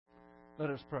Let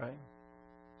us pray.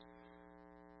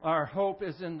 Our hope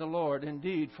is in the Lord,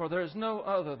 indeed, for there is no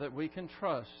other that we can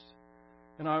trust.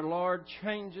 And our Lord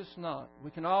changes not.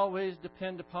 We can always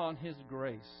depend upon His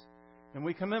grace. And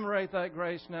we commemorate that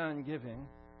grace now in giving,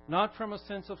 not from a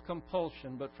sense of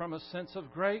compulsion, but from a sense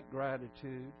of great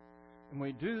gratitude. And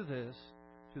we do this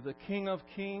to the King of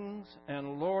Kings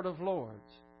and Lord of Lords,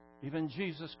 even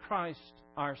Jesus Christ,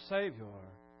 our Savior.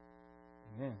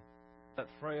 Amen. That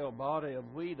frail body of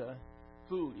Ouida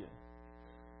fool you.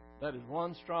 That is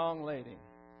one strong lady.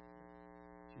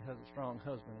 She has a strong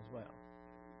husband as well.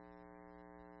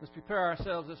 Let's prepare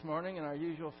ourselves this morning in our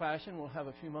usual fashion. We'll have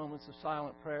a few moments of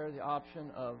silent prayer, the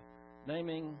option of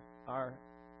naming our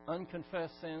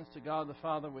unconfessed sins to God the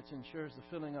Father, which ensures the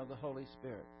filling of the Holy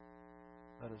Spirit.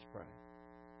 Let us pray.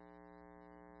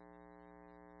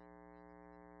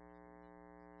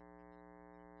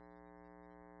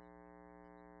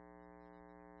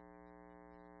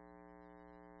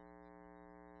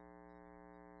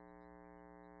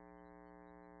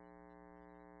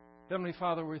 Heavenly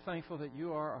Father, we're thankful that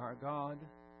You are our God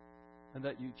and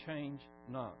that You change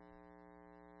not.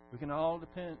 We can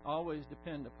always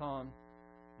depend upon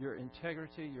Your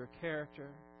integrity, Your character,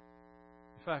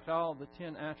 in fact, all the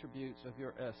 10 attributes of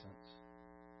Your essence.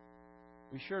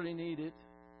 We surely need it.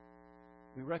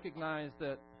 We recognize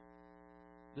that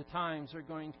the times are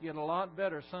going to get a lot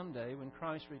better someday when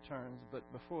Christ returns, but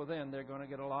before then they're going to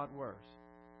get a lot worse.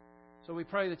 So we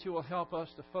pray that You will help us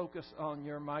to focus on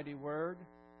Your mighty Word,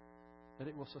 that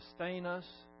it will sustain us,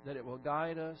 that it will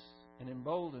guide us and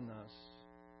embolden us.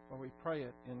 For we pray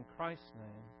it in Christ's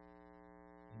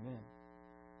name. Amen.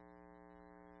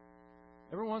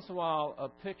 Every once in a while, a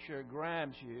picture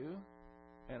grabs you,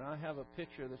 and I have a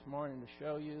picture this morning to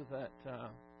show you that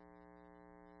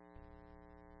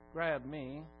grabbed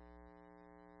me.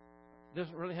 It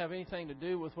doesn't really have anything to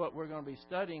do with what we're going to be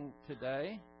studying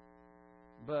today,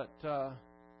 but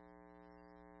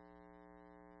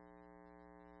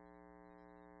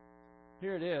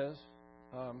here it is.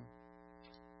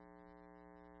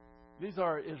 These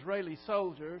are Israeli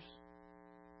soldiers,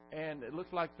 and it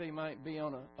looks like they might be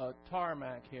on a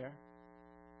tarmac here.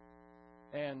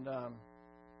 And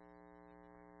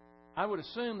I would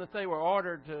assume that they were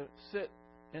ordered to sit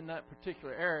in that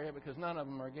particular area because none of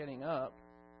them are getting up.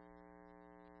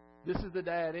 This is the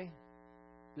daddy.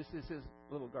 This is his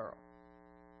little girl.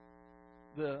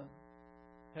 The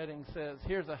heading says,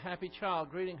 "Here's a happy child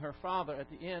greeting her father at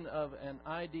the end of an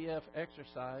IDF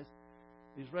exercise,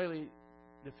 the Israeli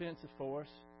Defensive Force.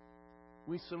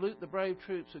 We salute the brave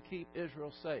troops who keep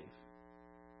Israel safe."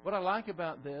 What I like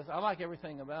about this, I like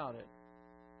everything about it.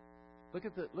 Look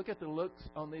at the looks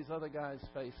on these other guys'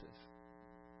 faces.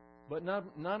 But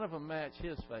none of them match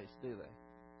his face, do they?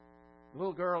 The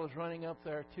little girl is running up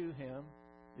there to him.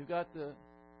 You've got the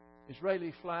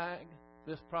Israeli flag.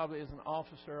 This probably is an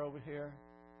officer over here.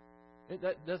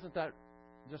 Doesn't that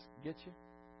just get you?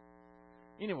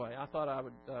 Anyway, I thought I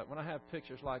would, when I have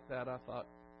pictures like that, I thought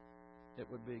it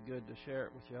would be good to share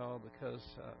it with y'all because,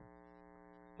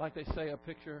 like they say, a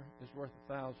picture is worth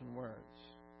 1,000 words.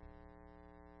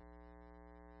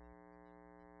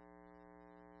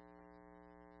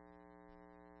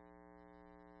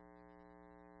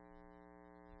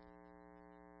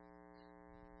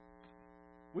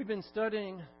 We've been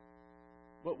studying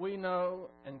what we know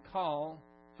and call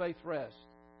faith rest.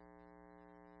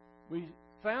 We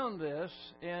found this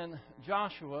in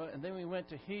Joshua, and then we went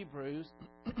to Hebrews.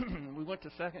 We went to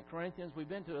 2 Corinthians. We've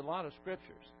been to a lot of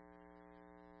scriptures.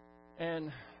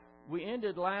 And we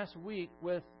ended last week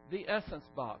with the essence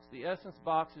box. The essence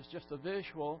box is just a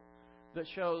visual that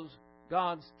shows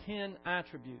God's 10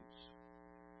 attributes.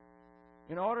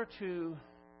 In order to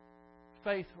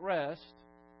faith rest,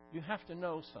 you have to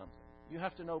know something. You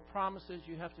have to know promises.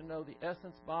 You have to know the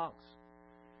essence box.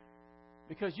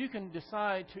 Because you can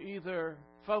decide to either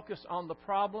focus on the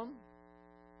problem,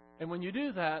 and when you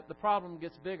do that, the problem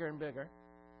gets bigger and bigger,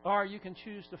 or you can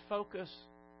choose to focus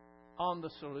on the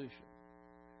solution.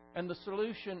 And the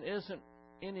solution isn't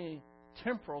any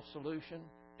temporal solution.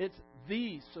 It's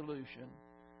the solution.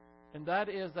 And that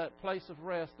is that place of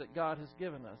rest that God has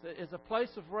given us. It's a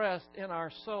place of rest in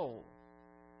our soul.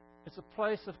 It's a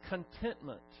place of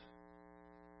contentment,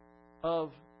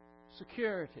 of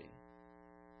security,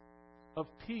 of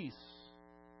peace,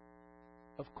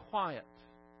 of quiet.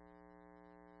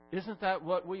 Isn't that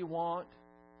what we want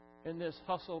in this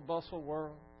hustle-bustle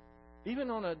world?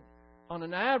 Even on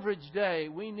an average day,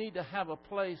 we need to have a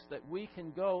place that we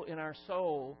can go in our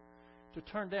soul to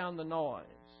turn down the noise,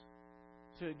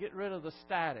 to get rid of the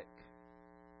static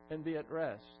and be at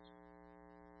rest.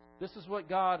 This is what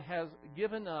God has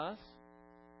given us.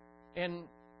 And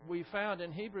we found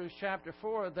in Hebrews chapter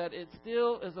 4 that it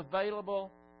still is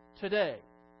available today.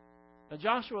 Now,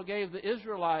 Joshua gave the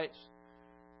Israelites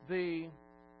the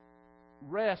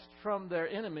rest from their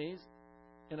enemies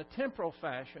in a temporal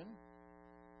fashion,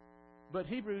 but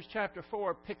Hebrews chapter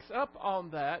 4 picks up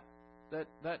on that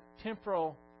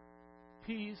temporal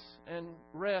peace and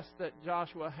rest that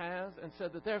Joshua has, and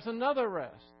said that there's another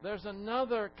rest. There's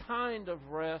another kind of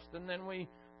rest, and then we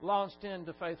launched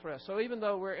into faith rest. So even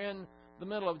though we're in the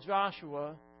middle of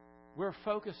Joshua, we're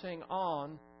focusing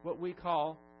on what we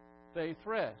call faith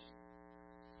rest.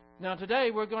 Now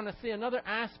today we're going to see another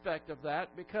aspect of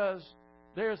that, because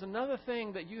there's another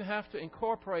thing that you have to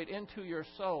incorporate into your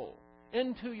soul,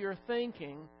 into your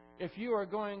thinking, if you are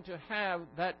going to have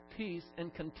that peace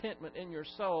and contentment in your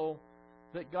soul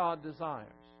that God desires.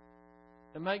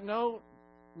 And make no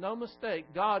mistake,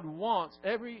 God wants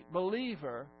every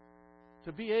believer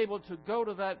to be able to go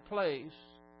to that place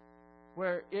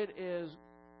where it is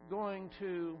going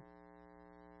to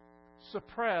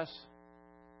suppress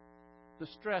the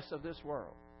stress of this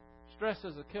world. Stress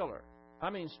is a killer. I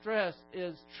mean, stress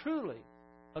is truly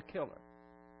a killer.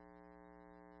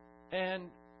 And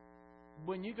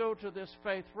when you go to this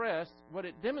faith rest, what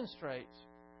it demonstrates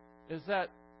is that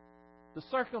the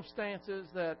circumstances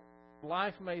that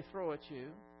life may throw at you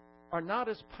are not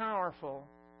as powerful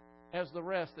as the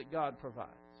rest that God provides.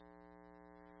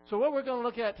 So what we're going to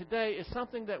look at today is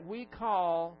something that we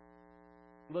call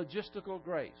logistical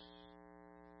grace.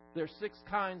 There's 6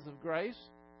 kinds of grace.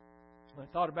 I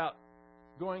thought about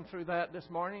going through that this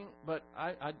morning, but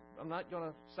I'm not going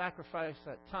to sacrifice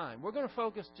that time. We're going to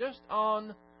focus just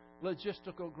on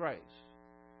logistical grace.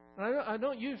 And I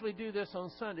don't usually do this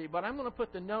on Sunday, but I'm going to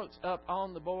put the notes up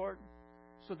on the board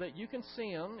so that you can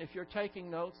see them. If you're taking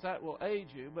notes, that will aid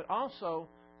you. But also,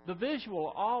 the visual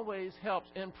always helps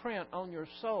imprint on your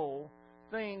soul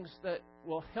things that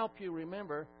will help you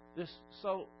remember this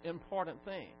so important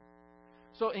thing.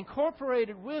 So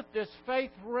incorporated with this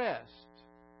faith rest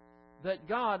that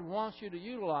God wants you to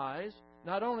utilize,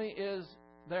 not only is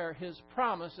there His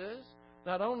promises,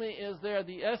 not only is there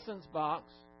the essence box,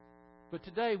 but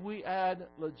today we add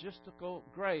logistical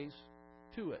grace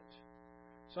to it.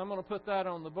 So I'm going to put that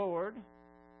on the board.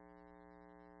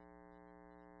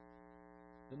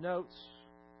 The notes.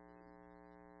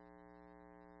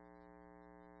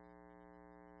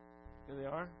 Here they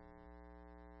are.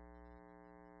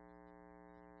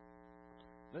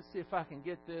 Let's see if I can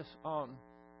get this on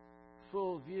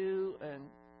full view and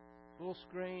full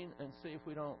screen and see if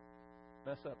we don't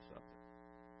mess up something.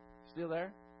 Still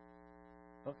there?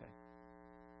 Okay.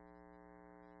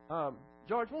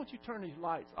 George, won't you turn these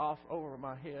lights off over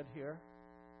my head here?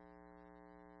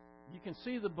 You can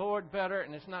see the board better,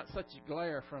 and it's not such a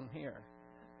glare from here.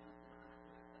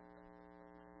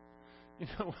 You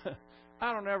know,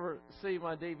 I don't ever see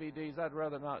my DVDs. I'd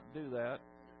rather not do that.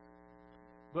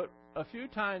 But a few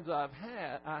times I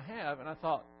have, and I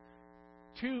thought,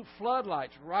 2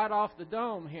 floodlights right off the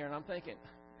dome here, and I'm thinking,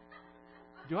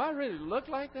 do I really look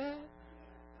like that?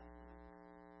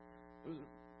 It was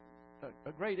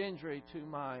a great injury to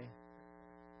my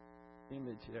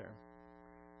image there.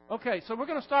 Okay, so we're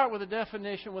going to start with a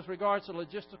definition with regards to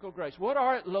logistical grace. What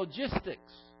are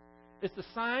logistics? It's the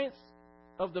science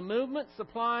of the movement,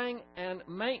 supplying, and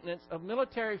maintenance of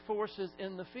military forces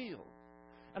in the field.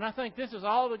 And I think this is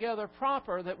altogether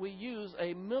proper that we use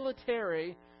a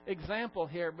military example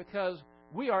here, because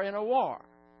we are in a war.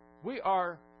 We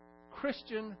are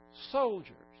Christian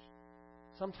soldiers.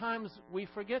 Sometimes we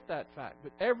forget that fact.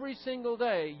 But every single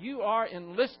day, you are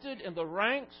enlisted in the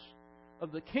ranks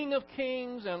of the King of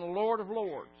Kings and Lord of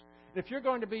Lords. If you're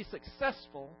going to be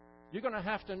successful, you're going to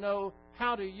have to know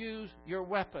how to use your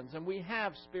weapons. And we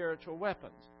have spiritual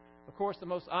weapons. Of course, the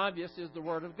most obvious is the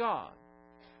Word of God.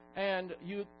 And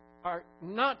you are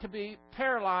not to be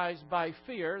paralyzed by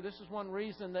fear. This is one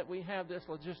reason that we have this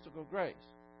logistical grace.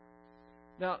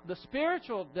 Now, the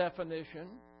spiritual definition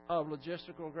of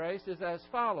logistical grace is as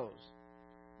follows: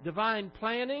 divine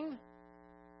planning,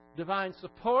 divine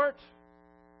support,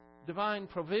 divine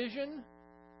provision,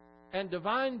 and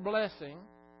divine blessing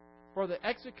for the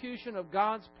execution of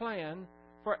God's plan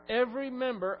for every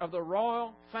member of the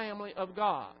royal family of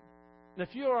God. And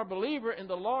if you are a believer in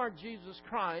the Lord Jesus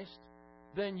Christ,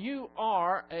 then you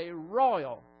are a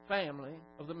royal family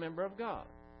of the member of God.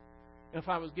 If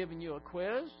I was giving you a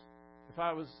quiz,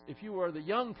 if you were the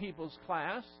young people's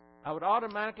class, I would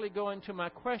automatically go into my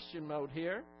question mode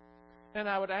here, and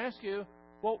I would ask you,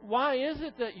 well, why is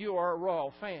it that you are a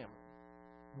royal family?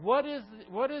 What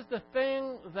is the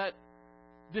thing that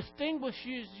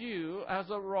distinguishes you as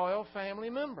a royal family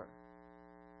member?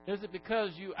 Is it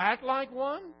because you act like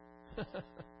one?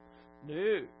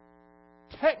 No.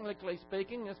 Technically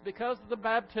speaking, it's because of the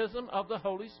baptism of the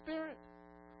Holy Spirit.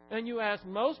 And you ask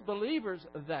most believers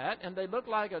that, and they look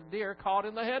like a deer caught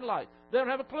in the headlights. They don't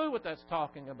have a clue what that's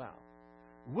talking about.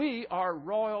 We are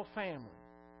royal family.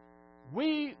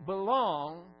 We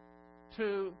belong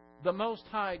to the Most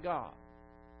High God.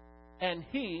 And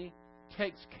He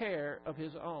takes care of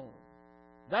His own.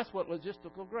 That's what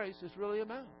logistical grace is really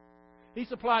about. He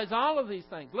supplies all of these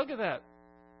things. Look at that.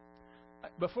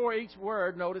 Before each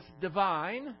word, notice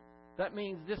divine. That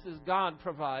means this is God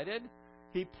provided.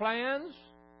 He plans.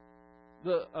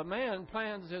 A man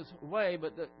plans his way,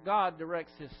 but God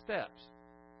directs his steps.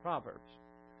 Proverbs.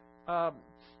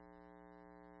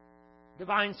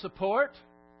 Divine support.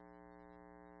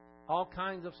 All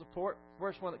kinds of support.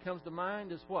 First one that comes to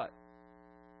mind is what?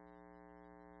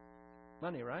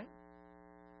 Money, right?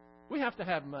 We have to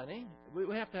have money.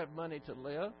 We have to have money to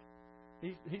live.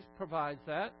 He provides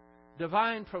that.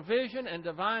 Divine provision and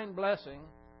divine blessing.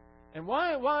 And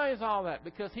why is all that?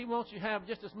 Because He wants you to have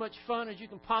just as much fun as you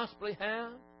can possibly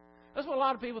have. That's what a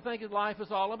lot of people think life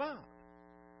is all about.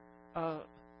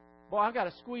 I've got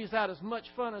to squeeze out as much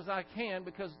fun as I can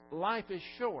because life is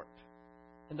short.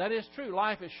 And that is true.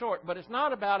 Life is short. But it's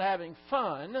not about having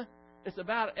fun. It's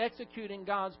about executing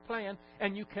God's plan.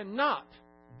 And you cannot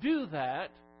do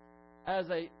that as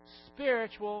a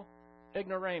spiritual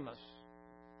ignoramus.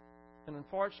 And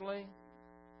unfortunately,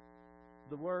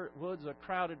 the woods are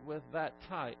crowded with that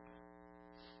type.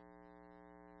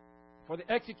 For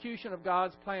the execution of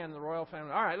God's plan in the royal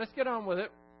family. All right, let's get on with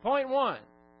it. Point 1.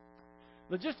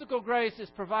 Logistical grace is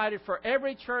provided for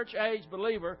every church-age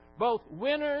believer, both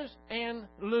winners and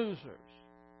losers.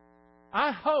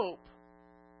 I hope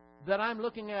that I'm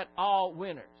looking at all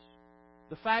winners.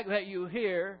 The fact that you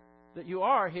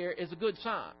are here is a good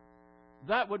sign.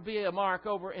 That would be a mark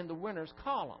over in the winners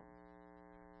column.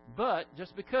 But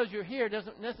just because you're here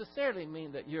doesn't necessarily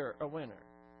mean that you're a winner.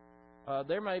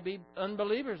 There may be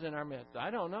unbelievers in our midst. I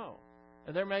don't know.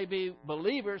 And there may be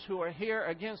believers who are here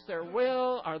against their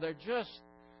will, or they're just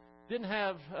didn't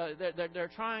have. They're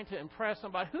trying to impress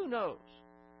somebody. Who knows?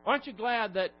 Aren't you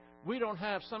glad that we don't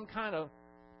have some kind of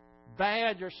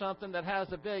badge or something that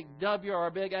has a big W or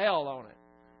a big L on it?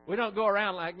 We don't go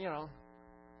around like, I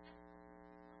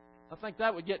think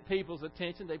that would get people's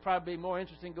attention. They'd probably be more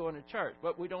interested in going to church.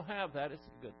 But we don't have that. It's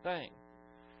a good thing.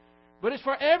 But it's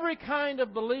for every kind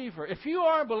of believer. If you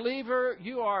are a believer,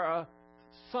 you are a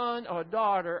son or a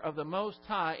daughter of the Most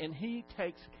High, and He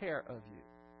takes care of you.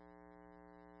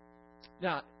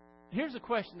 Now, here's a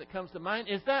question that comes to mind.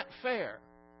 Is that fair?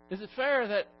 Is it fair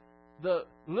that the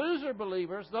loser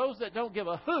believers, those that don't give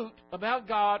a hoot about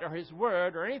God or His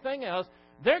Word or anything else,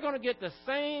 they're going to get the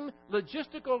same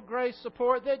logistical grace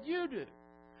support that you do?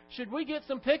 Should we get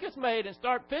some pickets made and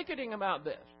start picketing about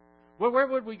this? Well, where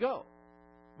would we go?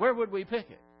 Where would we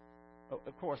picket? Oh,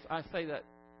 of course, I say that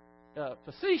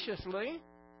facetiously,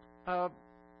 and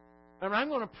I'm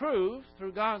going to prove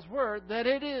through God's Word that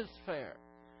it is fair.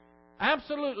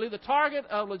 Absolutely, the target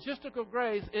of logistical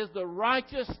grace is the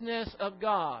righteousness of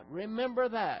God. Remember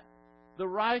that. The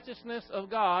righteousness of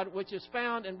God, which is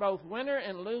found in both winner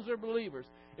and loser believers.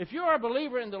 If you are a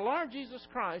believer in the Lord Jesus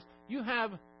Christ, you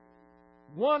have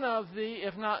one of the,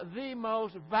 if not the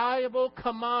most valuable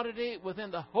commodity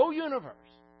within the whole universe.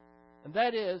 And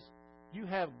that is, you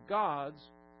have God's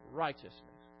righteousness.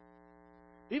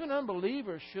 Even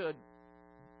unbelievers should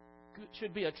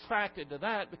be attracted to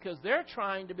that because they're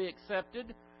trying to be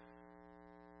accepted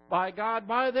by God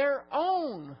by their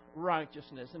own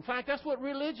righteousness. In fact, that's what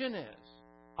religion is.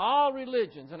 All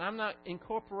religions, and I'm not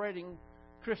incorporating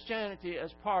Christianity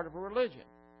as part of a religion,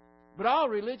 but all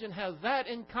religion has that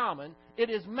in common. It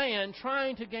is man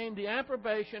trying to gain the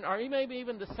approbation or maybe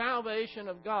even the salvation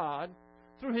of God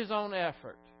through his own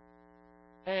effort.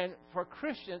 And for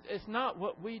Christians, it's not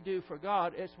what we do for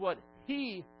God, it's what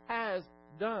He has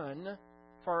done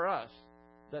for us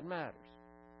that matters.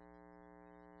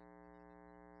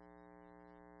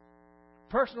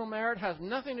 Personal merit has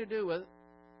nothing to do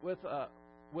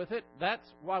with it. That's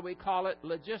why we call it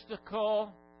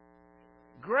logistical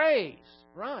grace.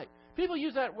 Right. People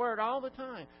use that word all the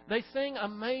time. They sing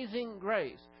Amazing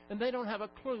Grace, and they don't have a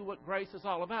clue what grace is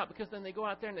all about, because then they go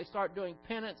out there and they start doing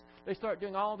penance. They start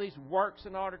doing all these works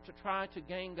in order to try to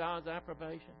gain God's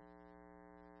approbation.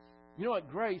 You know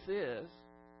what grace is?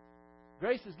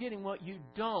 Grace is getting what you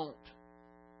don't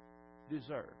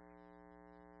deserve.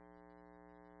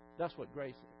 That's what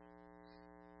grace is.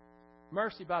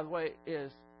 Mercy, by the way,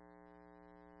 is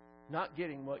not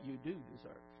getting what you do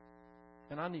deserve.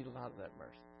 And I need a lot of that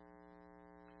mercy.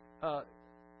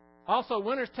 Also,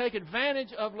 winners take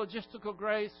advantage of logistical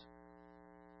grace.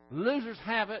 Losers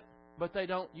have it, but they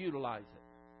don't utilize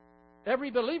it.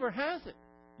 Every believer has it.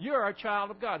 You're a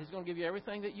child of God. He's going to give you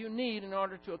everything that you need in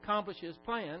order to accomplish His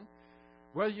plan,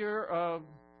 whether you're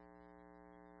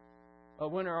a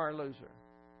winner or a loser.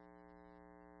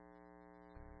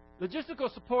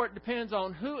 Logistical support depends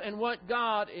on who and what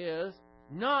God is,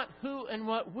 not who and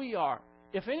what we are.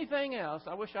 If anything else,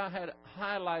 I wish I had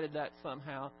highlighted that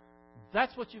somehow.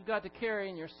 That's what you've got to carry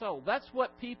in your soul. That's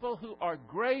what people who are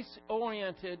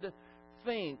grace-oriented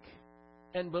think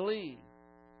and believe.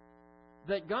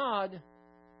 That God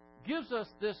gives us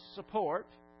this support.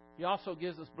 He also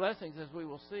gives us blessings, as we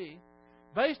will see,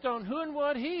 based on who and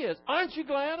what He is. Aren't you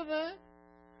glad of that?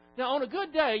 Now, on a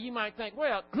good day, you might think,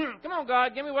 well, come on,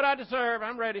 God, give me what I deserve.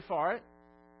 I'm ready for it.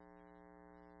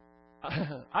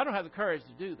 I don't have the courage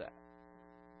to do that.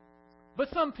 But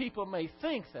some people may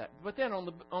think that. But then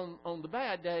on the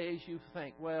bad days, you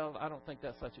think, well, I don't think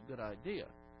that's such a good idea.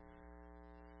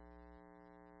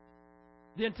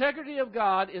 The integrity of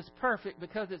God is perfect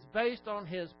because it's based on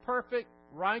His perfect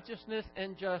righteousness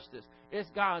and justice. It's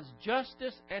God's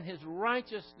justice and His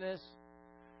righteousness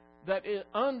that it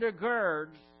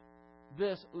undergirds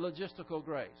this logistical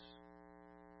grace.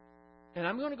 And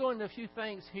I'm going to go into a few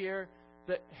things here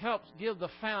that helps give the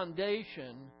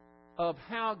foundation of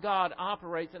how God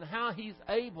operates and how He's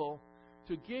able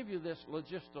to give you this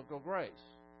logistical grace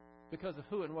because of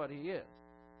who and what He is.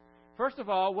 First of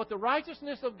all, what the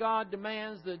righteousness of God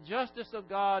demands, the justice of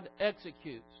God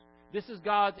executes. This is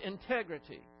God's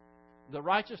integrity. The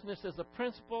righteousness is a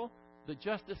principle, the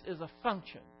justice is a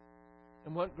function.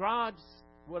 And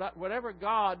whatever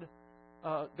God's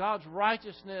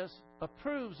righteousness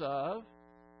approves of,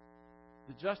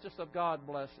 the justice of God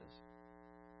blesses.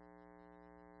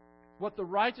 What the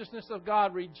righteousness of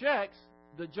God rejects,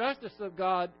 the justice of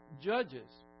God judges.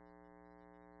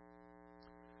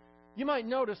 You might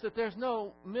notice that there's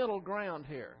no middle ground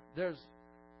here.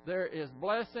 There is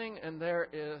blessing and there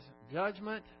is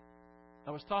judgment.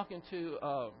 I was talking to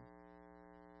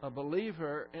a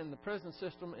believer in the prison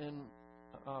system in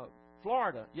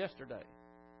Florida yesterday,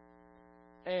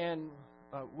 and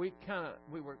we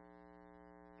were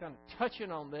kind of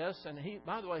touching on this. And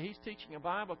by the way, he's teaching a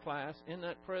Bible class in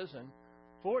that prison.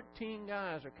 14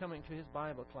 guys are coming to his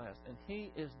Bible class, and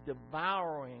he is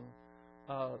devouring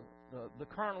the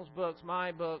Colonel's books,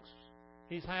 my books.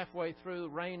 He's halfway through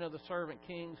Reign of the Servant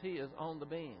Kings. He is on the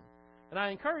beam. And I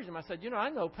encouraged him. I said, I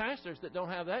know pastors that don't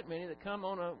have that many that come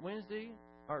on a Wednesday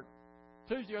or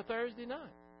Tuesday or Thursday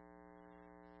night.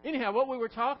 Anyhow, what we were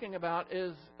talking about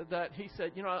is that he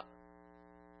said,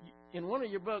 in one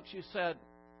of your books you said,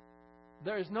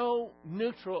 there is no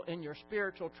neutral in your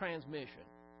spiritual transmission.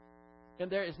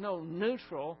 And there is no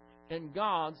neutral in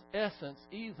God's essence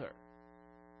either.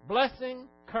 Blessing,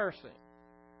 cursing.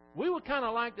 We would kind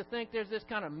of like to think there's this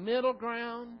kind of middle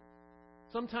ground.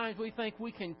 Sometimes we think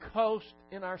we can coast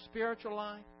in our spiritual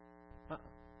life.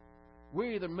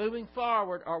 We're either moving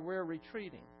forward or we're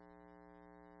retreating.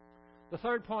 The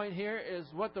third point here is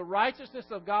what the righteousness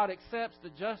of God accepts, the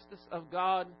justice of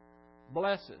God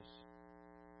blesses.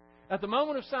 At the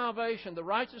moment of salvation, the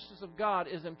righteousness of God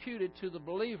is imputed to the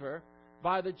believer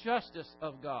by the justice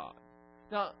of God.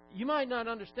 Now, you might not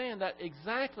understand that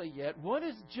exactly yet. What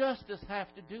does justice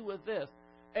have to do with this?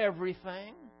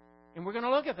 Everything. And we're going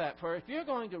to look at that. For if you're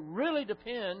going to really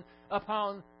depend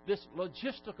upon this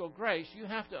logistical grace, you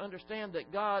have to understand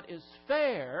that God is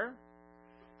fair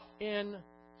in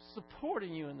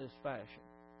supporting you in this fashion.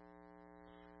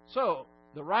 So,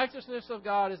 the righteousness of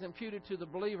God is imputed to the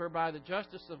believer by the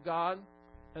justice of God,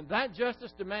 and that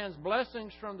justice demands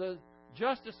blessings from the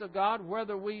justice of God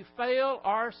whether we fail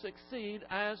or succeed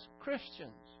as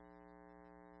Christians.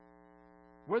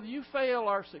 Whether you fail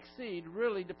or succeed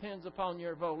really depends upon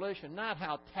your volition, not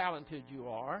how talented you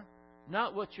are,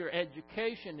 not what your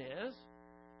education is.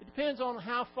 It depends on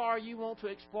how far you want to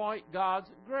exploit God's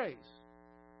grace.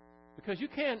 Because you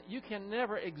can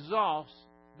never exhaust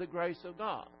the grace of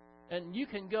God. And you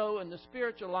can go in the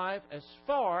spiritual life as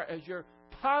far as your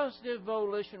positive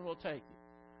volition will take you.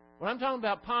 When I'm talking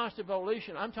about positive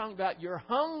volition, I'm talking about your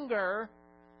hunger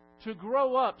to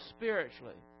grow up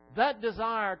spiritually. That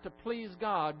desire to please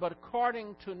God, but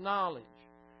according to knowledge.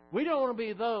 We don't want to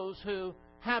be those who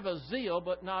have a zeal,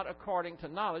 but not according to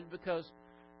knowledge, because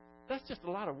that's just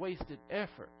a lot of wasted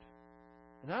effort.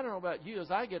 And I don't know about you,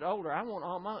 as I get older, I want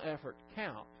all my effort to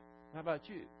count. How about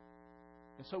you?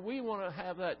 And so we want to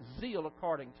have that zeal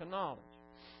according to knowledge.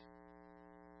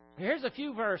 Here's a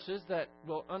few verses that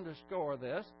will underscore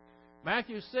this.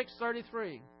 Matthew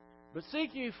 6:33. But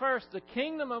seek ye first the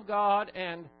kingdom of God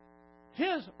and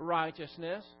His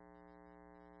righteousness,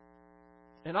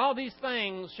 And all these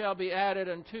things shall be added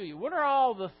unto you. What are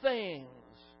all the things?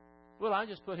 Well, I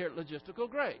just put here logistical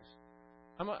grace.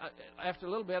 After a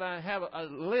little bit, I have a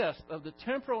list of the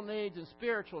temporal needs and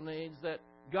spiritual needs that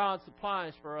God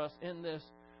supplies for us in this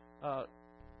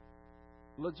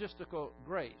logistical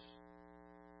grace.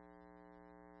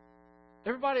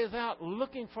 Everybody is out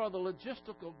looking for the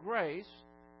logistical grace,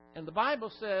 and the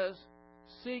Bible says,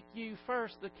 seek ye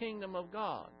first the kingdom of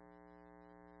God.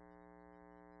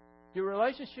 Your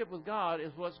relationship with God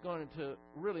is what's going to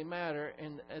really matter,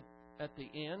 and at the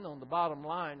end, on the bottom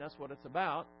line, that's what it's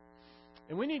about.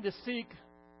 And we need to seek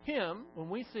Him. When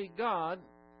we seek God,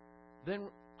 then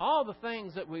all the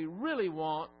things that we really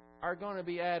want are going to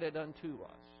be added unto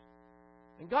us.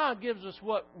 And God gives us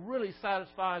what really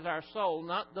satisfies our soul,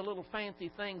 not the little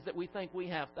fancy things that we think we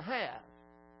have to have.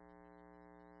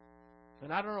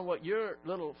 And I don't know what your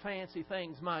little fancy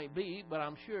things might be, but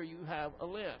I'm sure you have a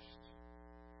list.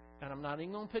 And I'm not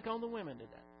even going to pick on the women today,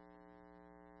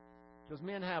 because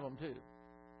men have them too.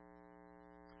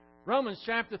 Romans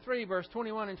chapter 3, verse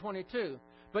 21 and 22.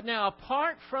 But now,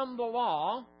 apart from the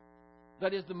law,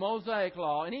 that is the Mosaic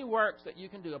law, any works that you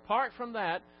can do, apart from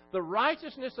that, the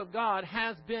righteousness of God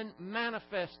has been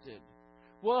manifested.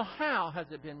 Well, how has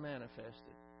it been manifested?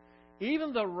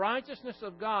 Even the righteousness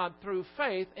of God through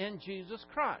faith in Jesus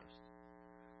Christ.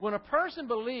 When a person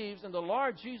believes in the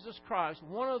Lord Jesus Christ,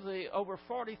 one of the over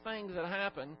 40 things that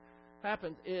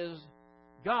happens is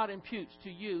God imputes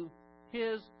to you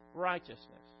His righteousness.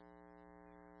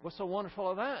 What's so wonderful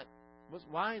of that?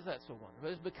 Why is that so wonderful?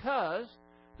 It's because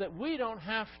that we don't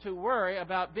have to worry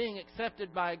about being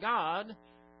accepted by God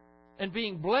and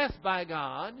being blessed by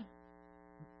God,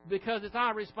 because it's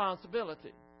our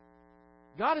responsibility.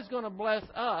 God is going to bless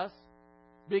us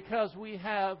because we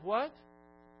have what?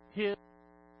 His.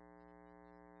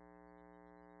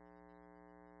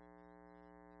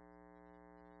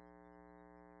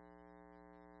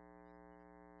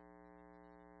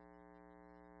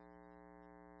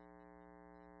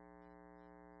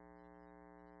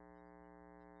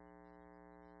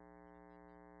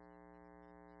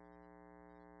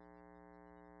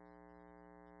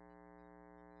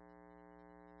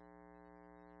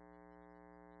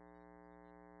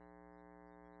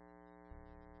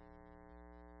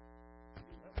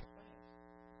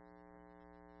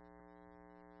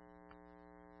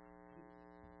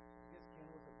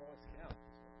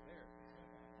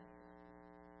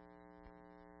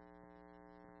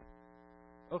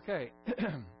 Okay.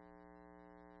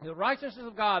 The righteousness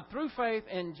of God through faith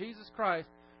in Jesus Christ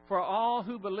for all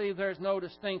who believe. There's no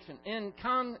distinction. In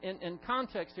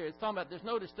context here, it's talking about there's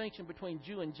no distinction between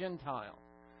Jew and Gentile.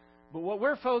 But what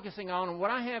we're focusing on, and what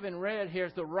I have in red here,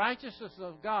 is the righteousness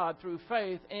of God through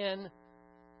faith in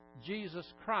Jesus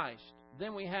Christ.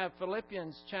 Then we have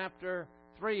Philippians chapter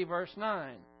 3, verse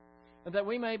 9. And that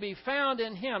we may be found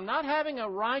in Him, not having a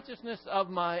righteousness of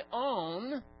my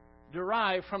own,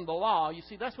 derived from the law. You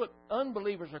see, that's what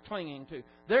unbelievers are clinging to.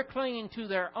 They're clinging to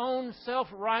their own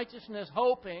self-righteousness,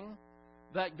 hoping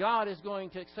that God is going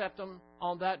to accept them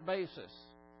on that basis.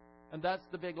 And that's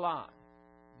the big lie.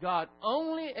 God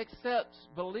only accepts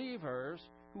believers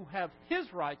who have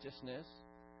His righteousness.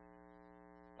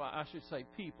 Well, I should say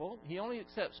people. He only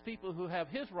accepts people who have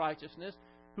His righteousness,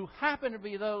 who happen to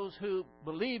be those who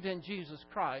believed in Jesus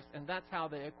Christ, and that's how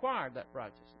they acquired that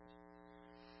righteousness.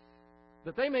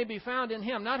 That they may be found in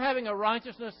Him, not having a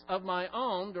righteousness of my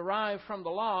own derived from the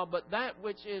law, but that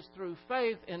which is through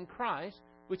faith in Christ,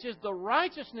 which is the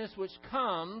righteousness which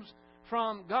comes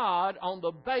from God on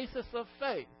the basis of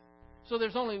faith. So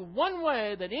there's only one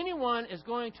way that anyone is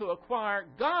going to acquire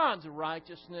God's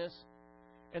righteousness,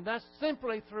 and that's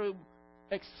simply through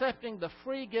accepting the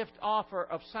free gift offer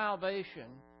of salvation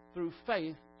through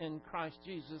faith in Christ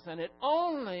Jesus. And it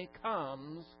only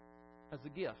comes as a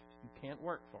gift. You can't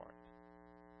work for it.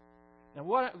 Now,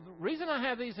 the reason I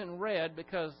have these in red,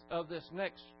 because of this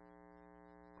next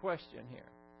question here.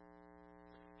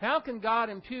 How can God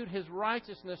impute His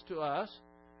righteousness to us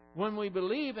when we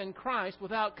believe in Christ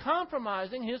without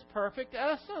compromising His perfect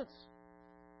essence?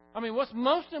 I mean, what's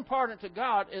most important to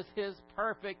God is His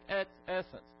perfect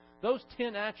essence. Those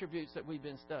 10 attributes that we've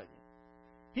been studying.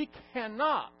 He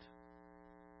cannot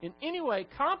in any way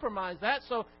compromise that.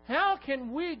 So how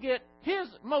can we get His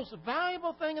most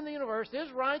valuable thing in the universe,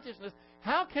 His righteousness,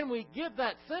 how can we get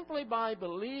that? Simply by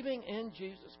believing in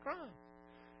Jesus Christ.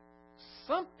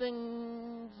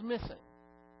 Something's missing.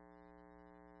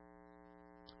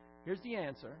 Here's the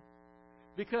answer.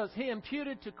 Because He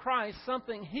imputed to Christ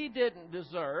something He didn't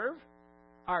deserve,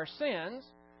 our sins,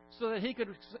 so that He could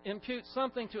impute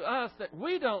something to us that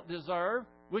we don't deserve,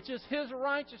 which is His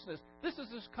righteousness. This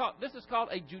is called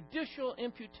a judicial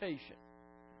imputation.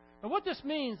 And what this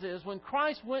means is when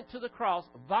Christ went to the cross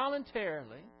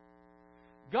voluntarily,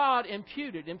 God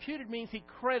imputed. Imputed means He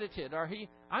credited, or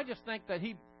I just think that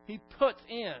He puts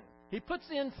in. He puts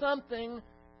in something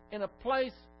in a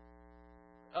place,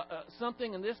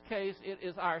 something in this case, it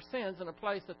is our sins in a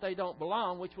place that they don't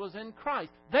belong, which was in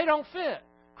Christ. They don't fit.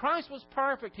 Christ was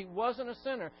perfect. He wasn't a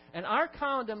sinner. And our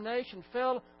condemnation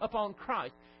fell upon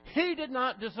Christ. He did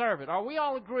not deserve it. Are we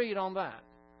all agreed on that?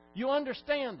 You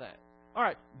understand that? All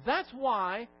right. That's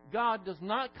why God does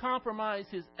not compromise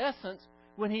His essence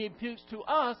when He imputes to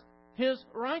us His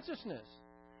righteousness.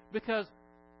 Because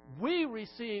we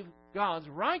receive God's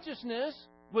righteousness,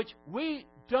 which we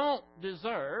don't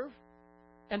deserve,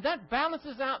 and that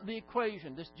balances out the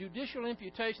equation. This judicial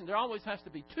imputation, there always has to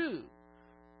be two.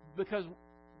 Because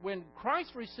when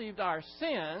Christ received our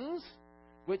sins,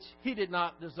 which He did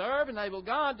not deserve, enabled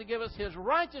God to give us His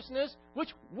righteousness, which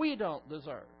we don't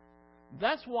deserve.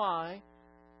 That's why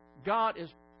God is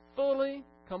fully,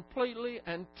 completely,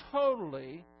 and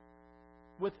totally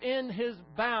within His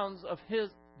bounds of His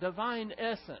divine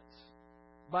essence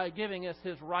by giving us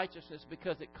His righteousness,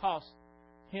 because it cost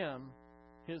Him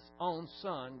His own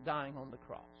Son dying on the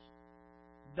cross.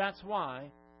 That's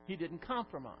why He didn't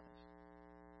compromise.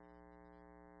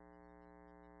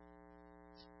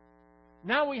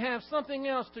 Now we have something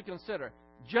else to consider.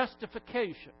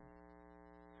 Justification.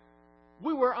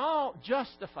 We were all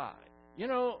justified. You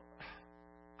know,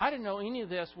 I didn't know any of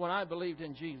this when I believed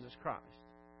in Jesus Christ.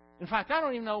 In fact, I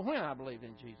don't even know when I believed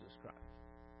in Jesus Christ.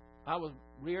 I was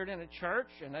reared in a church,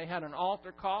 and they had an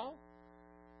altar call,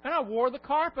 and I wore the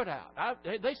carpet out.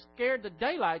 They scared the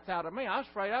daylights out of me. I was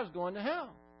afraid I was going to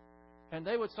hell. And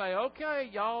they would say, okay,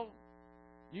 y'all,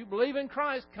 you believe in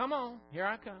Christ, come on, here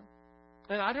I come.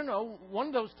 And I don't know, one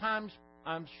of those times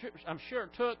I'm sure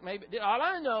it took, maybe, all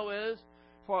I know is,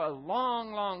 for a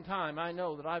long, long time, I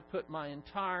know that I've put my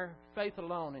entire faith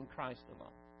alone in Christ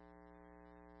alone.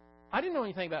 I didn't know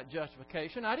anything about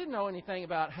justification. I didn't know anything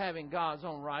about having God's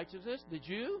own righteousness. Did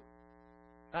you?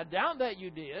 I doubt that you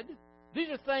did. These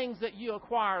are things that you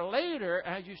acquire later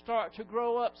as you start to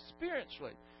grow up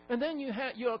spiritually. And then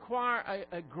you acquire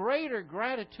a greater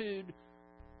gratitude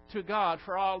to God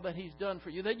for all that He's done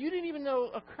for you that you didn't even know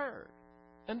occurred.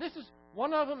 And this is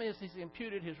one of them, is He's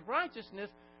imputed His righteousness.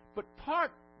 But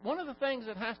one of the things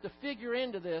that has to figure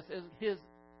into this is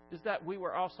that we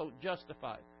were also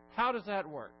justified. How does that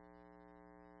work?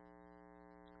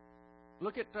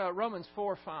 Look at Romans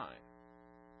 4:5.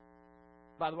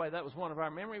 By the way, that was one of our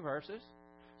memory verses.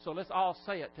 So let's all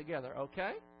say it together,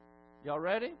 okay? Y'all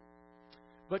ready?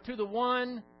 But to the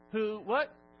one who,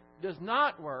 what? Does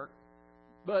not work,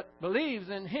 but believes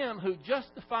in Him who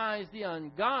justifies the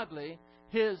ungodly,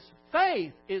 his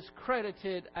faith is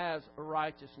credited as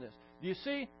righteousness. Do you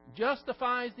see?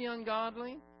 Justifies the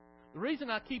ungodly. The reason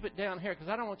I keep it down here, because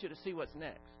I don't want you to see what's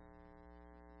next.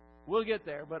 We'll get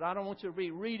there, but I don't want you to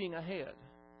be reading ahead.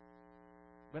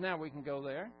 But now we can go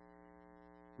there.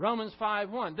 Romans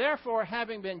 5:1. Therefore,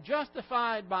 having been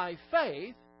justified by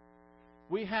faith,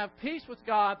 we have peace with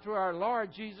God through our Lord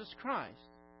Jesus Christ.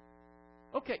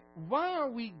 Okay, why are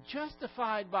we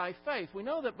justified by faith? We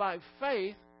know that by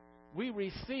faith we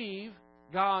receive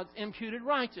God's imputed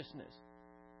righteousness.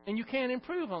 And you can't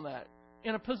improve on that.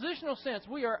 In a positional sense,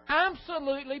 we are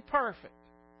absolutely perfect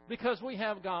because we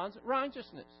have God's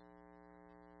righteousness.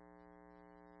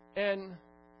 And,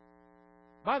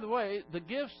 by the way, the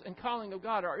gifts and calling of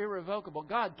God are irrevocable.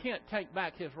 God can't take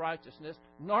back His righteousness,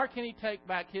 nor can He take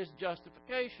back His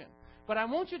justification. But I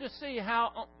want you to see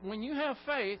how, when you have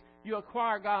faith, you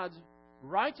acquire God's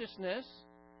righteousness.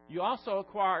 You also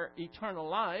acquire eternal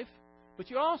life. But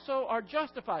you also are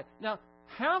justified. Now,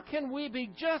 how can we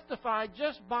be justified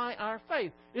just by our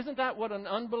faith? Isn't that what an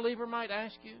unbeliever might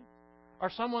ask you? Or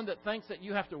someone that thinks that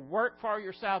you have to work for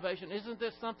your salvation? Isn't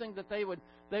this something that they would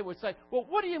say, well,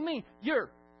 what do you mean?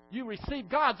 You receive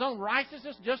God's own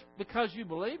righteousness just because you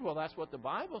believe? Well, that's what the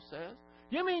Bible says.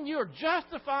 You mean you're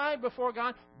justified before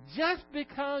God just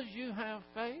because you have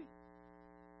faith?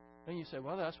 And you say,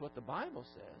 well, that's what the Bible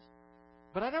says.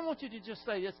 But I don't want you to just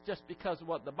say it's just because of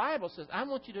what the Bible says. I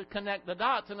want you to connect the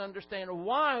dots and understand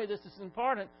why this is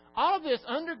important. All of this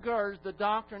undergirds the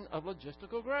doctrine of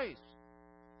logistical grace.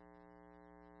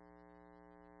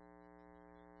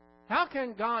 How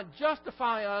can God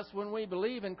justify us when we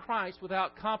believe in Christ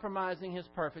without compromising His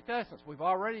perfect essence? We've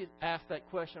already asked that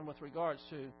question with regards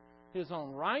to His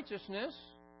own righteousness.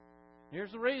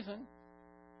 Here's the reason.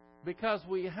 Because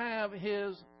we have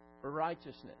His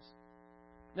righteousness.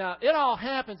 Now, it all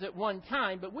happens at one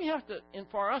time, but we have to, and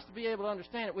for us to be able to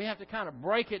understand it, we have to kind of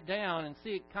break it down and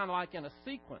see it kind of like in a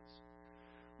sequence.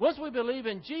 Once we believe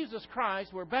in Jesus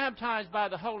Christ, we're baptized by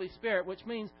the Holy Spirit, which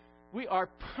means we are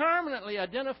permanently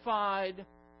identified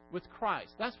with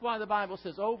Christ. That's why the Bible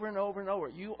says over and over and over,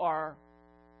 you are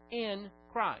in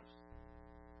Christ.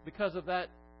 Because of that,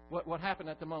 what happened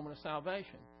at the moment of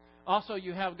salvation. Also,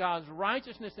 you have God's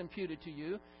righteousness imputed to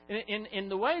you. And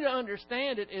the way to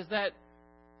understand it is that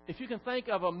if you can think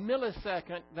of a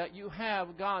millisecond that you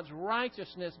have God's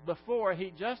righteousness before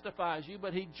He justifies you,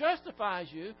 but He justifies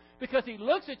you because He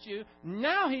looks at you,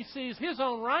 now He sees His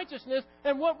own righteousness,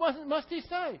 and what must He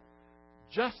say?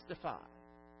 Justified.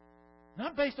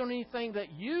 Not based on anything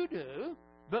that you do,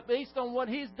 but based on what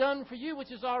He's done for you,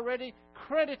 which is already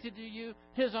credited to you,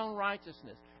 His own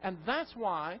righteousness. And that's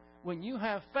why when you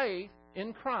have faith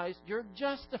in Christ, you're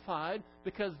justified,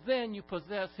 because then you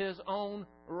possess His own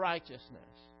righteousness.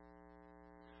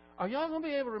 Are y'all going to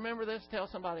be able to remember this? Tell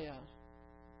somebody else.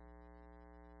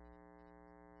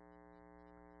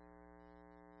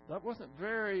 That wasn't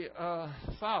very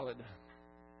solid.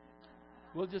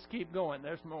 We'll just keep going.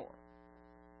 There's more.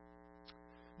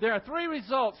 There are three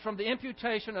results from the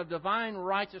imputation of divine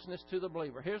righteousness to the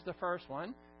believer. Here's the first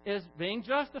one, is being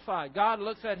justified. God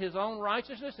looks at His own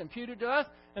righteousness imputed to us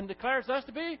and declares us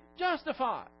to be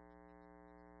justified.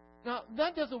 Now,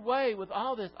 that does away with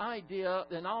all this idea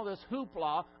and all this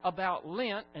hoopla about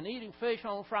Lent and eating fish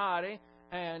on Friday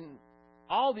and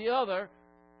all the other,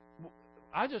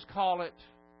 I just call it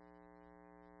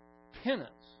penance.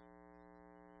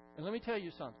 And let me tell you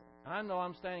something. I know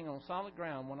I'm standing on solid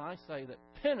ground when I say that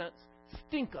penance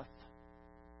stinketh.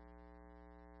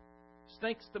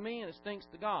 Stinks to me and it stinks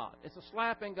to God. It's a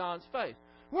slap in God's face.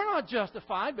 We're not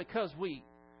justified because we,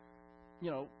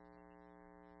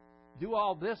 do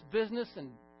all this business and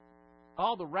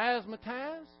all the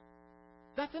razzmatazz.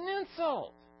 That's an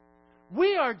insult.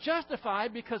 We are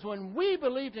justified because when we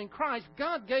believed in Christ,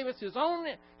 God gave us His own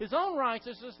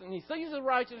righteousness, and He sees the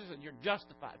righteousness, and you're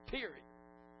justified, period.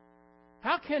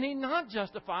 How can He not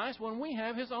justify us when we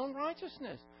have His own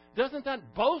righteousness? Doesn't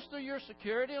that bolster your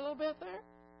security a little bit there?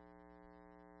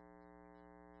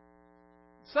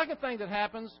 Second thing that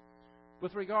happens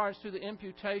with regards to the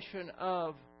imputation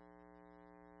of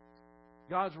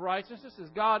God's righteousness is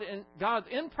God's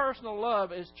impersonal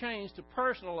love is changed to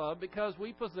personal love because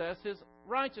we possess His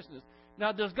righteousness.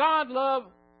 Now, does God love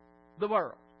the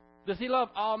world? Does He love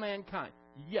all mankind?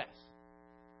 Yes.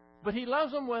 But He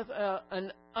loves them with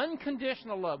an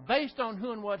unconditional love based on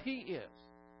who and what He is.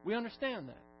 We understand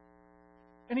that.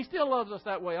 And He still loves us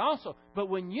that way also. But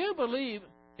when you believe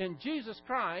in Jesus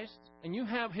Christ and you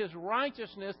have His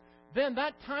righteousness, then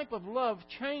that type of love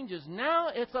changes. Now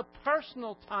it's a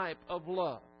personal type of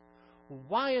love.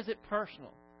 Why is it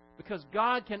personal? Because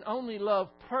God can only love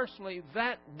personally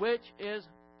that which is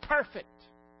perfect.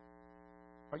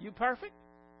 Are you perfect?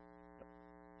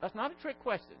 That's not a trick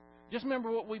question. Just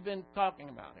remember what we've been talking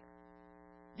about here.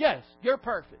 Yes, you're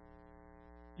perfect.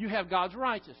 You have God's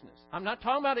righteousness. I'm not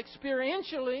talking about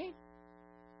experientially.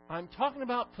 I'm talking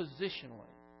about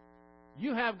positionally.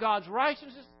 You have God's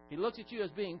righteousness. He looks at you as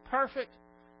being perfect.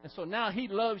 And so now He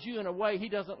loves you in a way He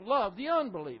doesn't love the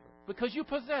unbeliever. Because you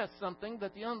possess something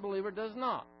that the unbeliever does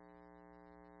not.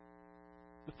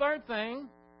 The third thing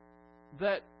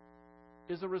that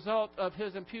is a result of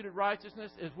His imputed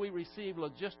righteousness is we receive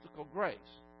logistical grace.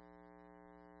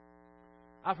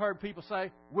 I've heard people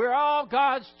say, we're all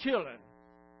God's children.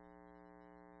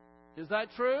 Is that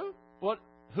true?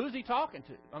 Who's He talking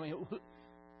to? I mean,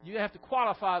 you have to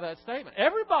qualify that statement.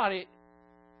 Everybody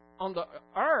on the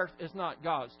earth is not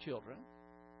God's children.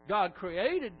 God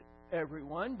created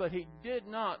everyone, but He did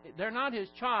not. They're not His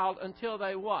child until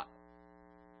they what?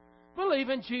 Believe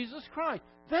in Jesus Christ.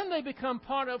 Then they become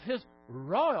part of His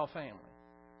royal family.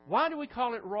 Why do we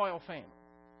call it royal family?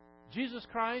 Jesus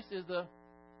Christ is the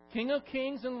King of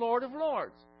kings and Lord of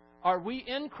lords. Are we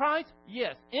in Christ?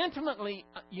 Yes. Intimately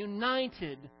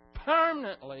united,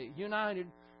 permanently united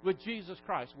with Jesus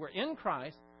Christ. We're in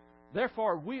Christ.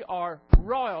 Therefore, we are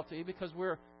royalty because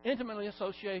we're intimately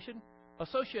associated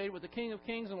with the King of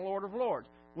kings and Lord of lords.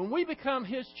 When we become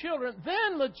His children,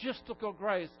 then logistical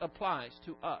grace applies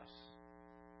to us.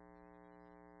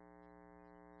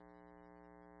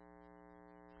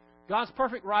 God's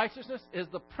perfect righteousness is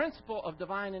the principle of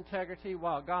divine integrity,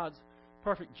 while God's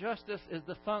perfect justice is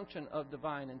the function of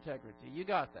divine integrity. You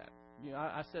got that?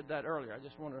 I said that earlier. I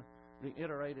just want to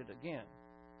reiterate it again.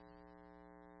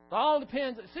 It all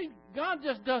depends. See, God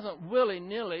just doesn't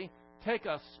willy-nilly take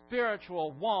a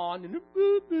spiritual wand and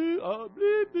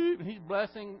He's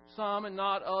blessing some and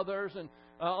not others. And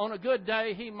On a good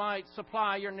day, He might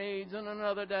supply your needs, and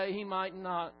another day, He might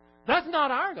not. That's not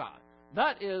our God.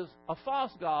 That is a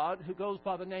false God who goes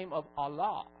by the name of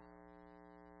Allah.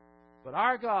 But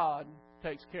our God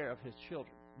takes care of His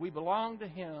children. We belong to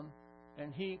Him,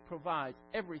 and He provides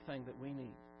everything that we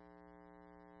need.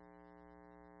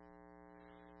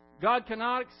 God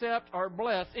cannot accept or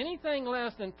bless anything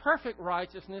less than perfect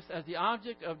righteousness as the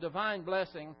object of divine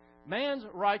blessing. Man's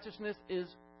righteousness is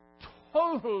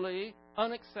totally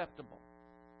unacceptable.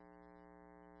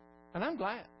 And I'm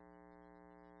glad.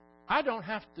 I don't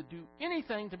have to do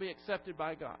anything to be accepted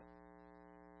by God.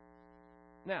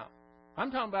 Now,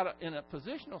 I'm talking about it in a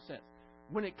positional sense.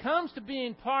 When it comes to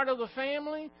being part of the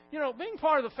family, being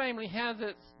part of the family has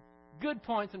its good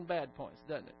points and bad points,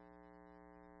 doesn't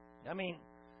it? I mean,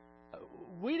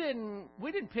 we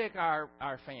didn't pick our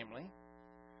family.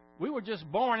 We were just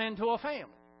born into a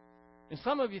family. And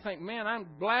some of you think, man, I'm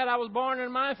glad I was born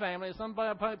in my family. Some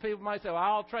people might say, well,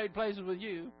 I'll trade places with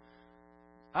you.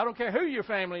 I don't care who your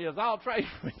family is, I'll trade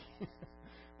with you.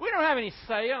 We don't have any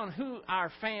say on who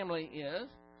our family is.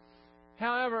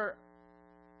 However,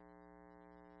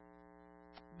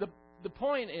 the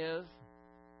point is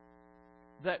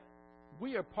that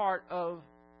we are part of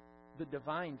the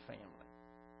divine family.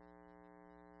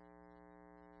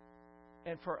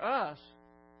 And for us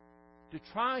to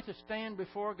try to stand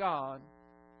before God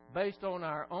based on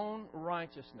our own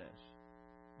righteousness,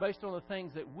 based on the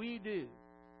things that we do,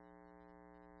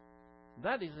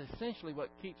 that is essentially what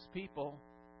keeps people,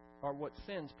 or what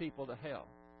sends people to hell.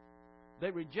 They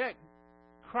reject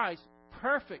Christ's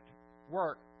perfect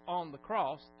work on the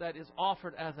cross that is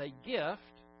offered as a gift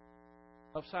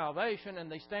of salvation,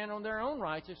 and they stand on their own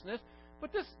righteousness.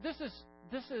 But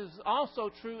this is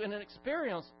also true in an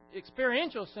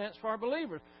experiential sense for our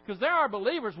believers. Because there are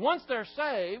believers, once they're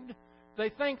saved, they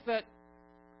think that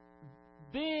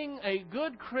being a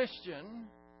good Christian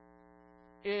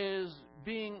is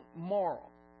being moral.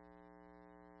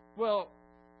 Well,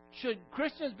 should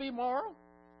Christians be moral?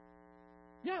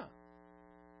 Yeah.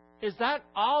 Is that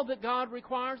all that God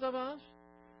requires of us?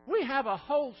 We have a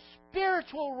whole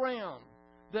spiritual realm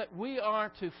that we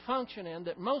are to function in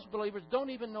that most believers don't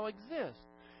even know exists.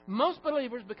 Most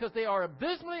believers, because they are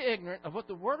abysmally ignorant of what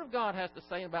the Word of God has to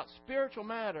say about spiritual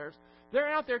matters, they're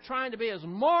out there trying to be as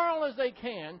moral as they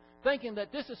can, thinking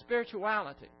that this is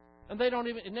spirituality. And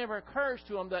it never occurs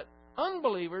to them that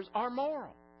unbelievers are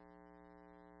moral.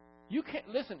 You can't,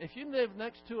 listen, if you live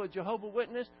next to a Jehovah's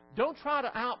Witness, don't try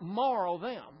to out-moral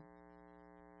them.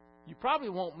 You probably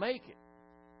won't make it.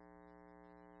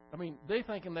 I mean, they're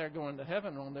thinking they're going to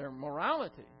heaven on their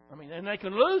morality. I mean, and they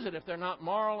can lose it if they're not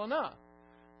moral enough.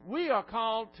 We are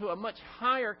called to a much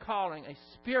higher calling, a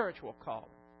spiritual calling.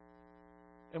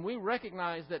 And we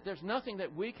recognize that there's nothing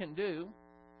that we can do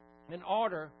in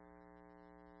order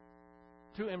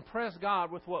to impress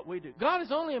God with what we do. God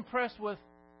is only impressed with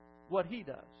what He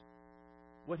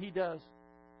does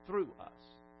through us.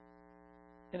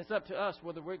 And it's up to us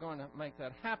whether we're going to make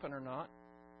that happen or not.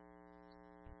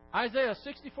 Isaiah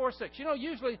 64:6.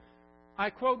 Usually I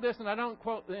quote this and I don't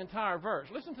quote the entire verse.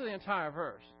 Listen to the entire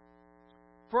verse.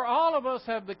 For all of us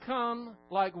have become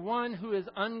like one who is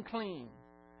unclean,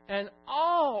 and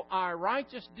all our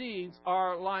righteous deeds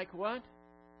are like what?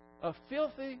 A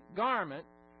filthy garment,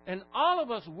 and all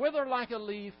of us wither like a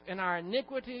leaf, and our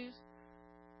iniquities,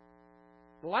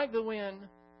 like the wind,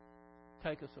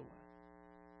 take us away.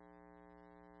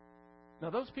 Now,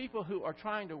 those people who are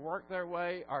trying to work their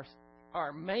way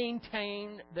are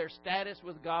maintain their status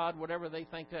with God, whatever they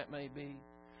think that may be.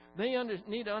 They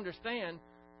need to understand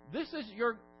this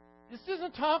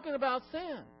isn't talking about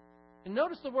sin. And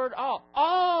notice the word all.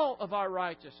 All of our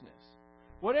righteousness.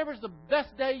 Whatever's the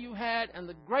best day you had and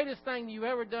the greatest thing you've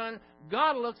ever done,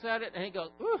 God looks at it and He goes,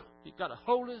 ooh, He's got to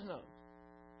hold His nose.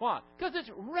 Why? Because it's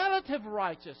relative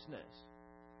righteousness.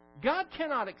 God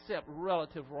cannot accept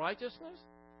relative righteousness.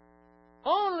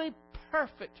 Only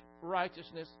perfect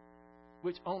righteousness,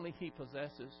 which only He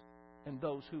possesses, and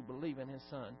those who believe in His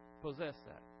Son possess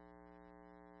that.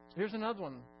 Here's another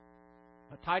one.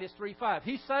 Titus 3:5.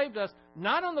 He saved us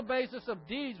not on the basis of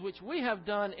deeds which we have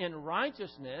done in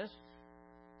righteousness,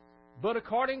 but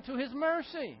according to His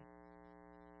mercy.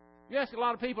 You ask a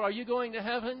lot of people, are you going to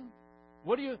heaven?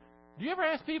 Do you ever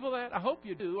ask people that? I hope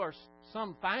you do, or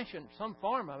some fashion, some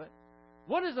form of it.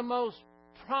 What is the most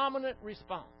prominent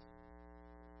response?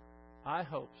 I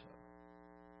hope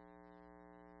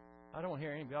so. I don't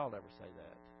hear any of y'all ever say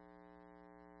that.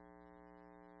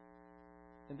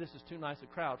 And this is too nice a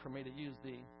crowd for me to use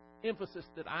the emphasis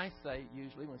that I say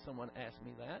usually when someone asks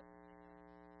me that.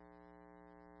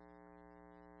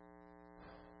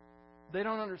 They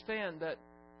don't understand that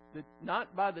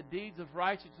not by the deeds of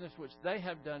righteousness which they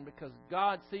have done, because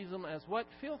God sees them as what?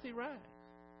 Filthy rags.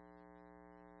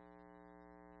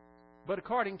 But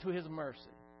according to His mercy.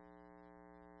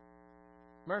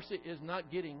 Mercy is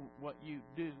not getting what you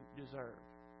do deserve.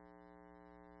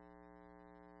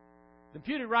 The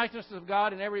imputed righteousness of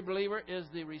God in every believer is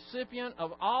the recipient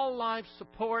of all life's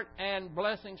support and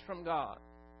blessings from God.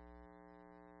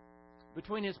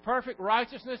 Between His perfect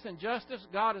righteousness and justice,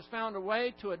 God has found a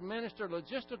way to administer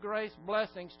logistical grace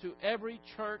blessings to every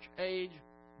church-age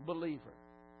believer.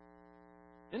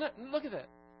 Look at that.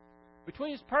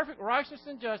 Between His perfect righteousness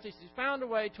and justice, He's found a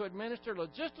way to administer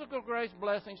logistical grace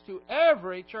blessings to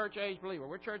every church-age believer.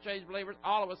 We're church-age believers.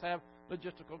 All of us have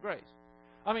logistical grace.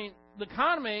 I mean, the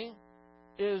economy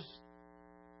is,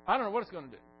 I don't know what it's going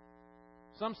to do.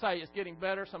 Some say it's getting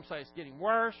better. Some say it's getting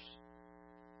worse.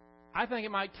 I think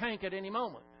it might tank at any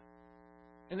moment.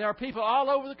 And there are people all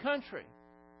over the country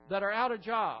that are out of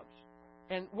jobs.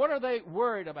 And what are they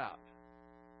worried about?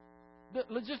 The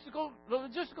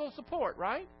logistical support,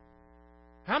 right?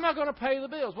 How am I going to pay the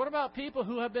bills? What about people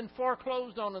who have been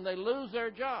foreclosed on and they lose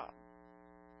their job?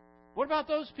 What about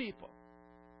those people?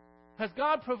 Has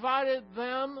God provided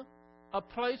them a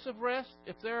place of rest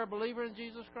if they're a believer in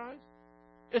Jesus Christ?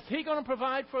 Is He going to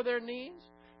provide for their needs?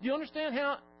 Do you understand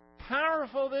how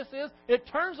powerful this is? It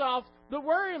turns off the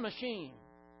worry machine.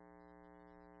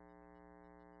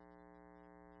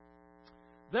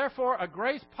 Therefore, a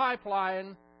grace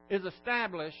pipeline is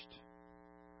established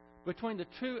between the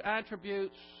two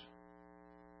attributes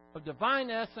of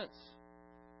divine essence,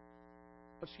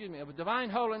 of divine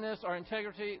holiness or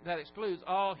integrity that excludes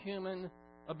all human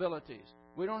abilities.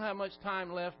 We don't have much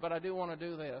time left, but I do want to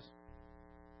do this.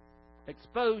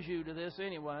 Expose you to this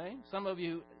anyway. Some of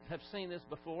you have seen this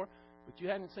before, but you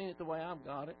hadn't seen it the way I've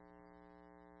got it.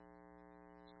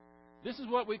 This is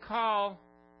what we call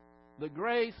the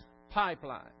grace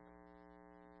pipeline.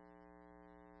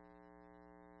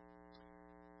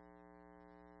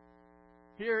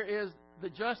 Here is the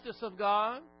justice of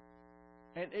God,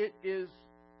 and it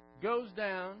goes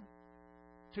down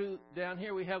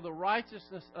here we have the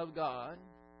righteousness of God.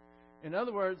 In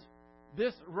other words,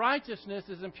 this righteousness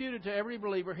is imputed to every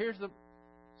believer. Here's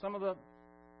some of the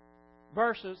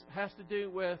verses has to do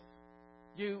with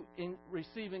you in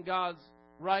receiving God's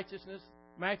righteousness.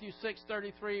 Matthew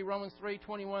 6:33, Romans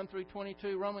 3:21 through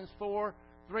 22, Romans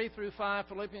 4:3 through 5,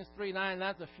 Philippians 3:9.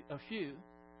 That's a few.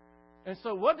 And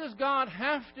so what does God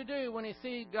have to do when He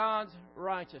sees God's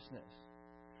righteousness?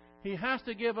 He has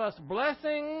to give us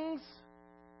blessings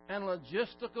and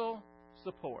logistical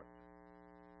support.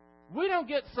 We don't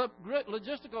get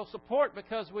logistical support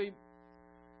because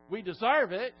we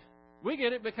deserve it. We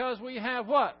get it because we have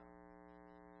what?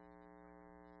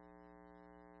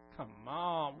 Come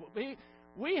on.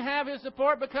 We have His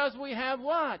support because we have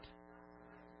what?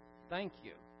 Thank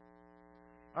you.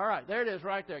 All right, there it is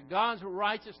right there. God's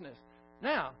righteousness.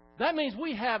 Now, that means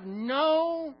we have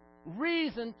no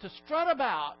reason to strut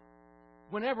about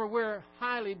whenever we're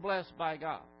highly blessed by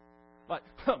God. Like,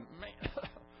 oh, man,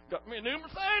 got me a new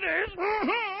Mercedes.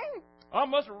 I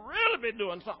must really be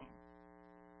doing something.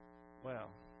 Well,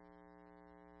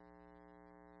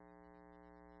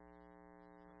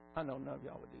 I know none of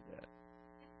y'all would do that.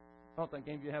 I don't think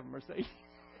any of you have a Mercedes.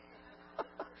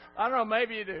 I don't know,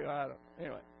 maybe you do. I don't.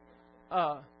 Anyway.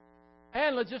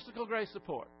 And logistical grace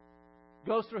support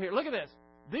goes through here. Look at this.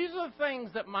 These are the things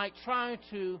that might try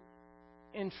to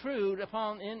intrude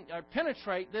upon or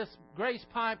penetrate this grace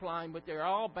pipeline, but they're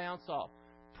all bounce off.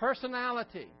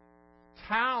 Personality,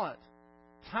 talent,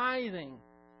 tithing,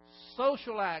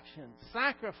 social action,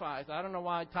 sacrifice. I don't know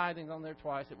why tithing's on there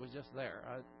twice. It was just there.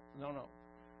 I don't know.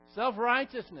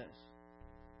 Self-righteousness,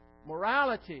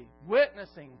 morality,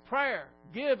 witnessing, prayer,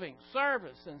 giving,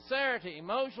 service, sincerity,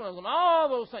 emotionalism, all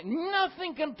those things.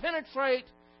 Nothing can penetrate.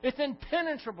 It's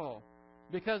impenetrable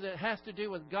because it has to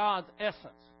do with God's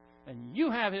essence. And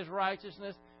you have His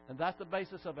righteousness, and that's the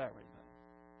basis of everything.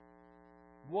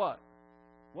 What?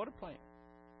 What a plan.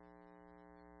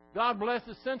 God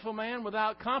blesses sinful man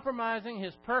without compromising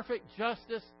His perfect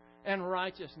justice and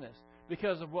righteousness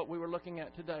because of what we were looking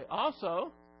at today.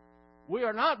 Also, we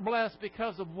are not blessed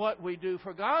because of what we do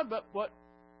for God,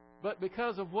 but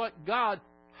because of what God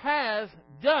has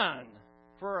done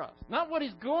for us. Not what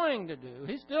He's going to do.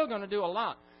 He's still going to do a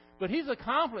lot. But He's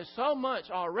accomplished so much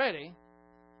already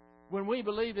when we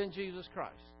believe in Jesus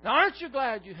Christ. Now, aren't you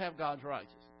glad you have God's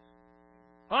righteousness?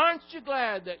 Aren't you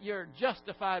glad that you're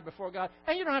justified before God?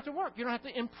 And you don't have to work. You don't have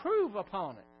to improve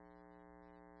upon it.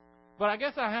 But I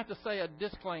guess I have to say a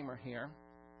disclaimer here.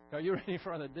 Are you ready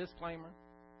for the disclaimer?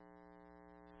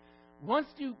 Once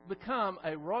you become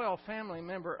a royal family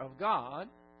member of God,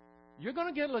 You're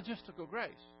going to get logistical grace.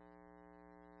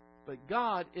 But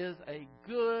God is a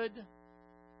good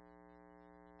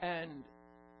and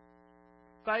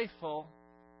faithful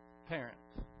parent.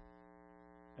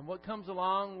 And what comes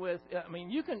along with,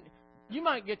 you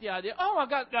might get the idea, oh, I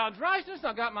got God's righteousness,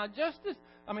 I got my justice,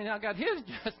 I got His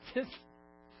justice.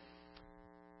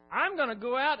 I'm going to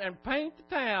go out and paint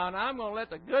the town. I'm going to let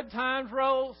the good times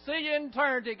roll. See you in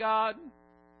eternity, God.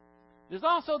 There's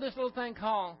also this little thing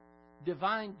called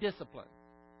divine discipline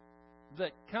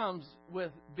that comes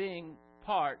with being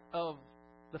part of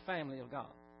the family of God.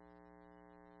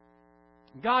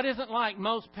 God isn't like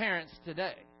most parents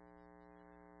today.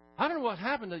 I don't know what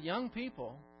happened to young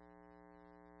people.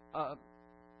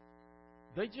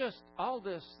 They just, all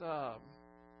this,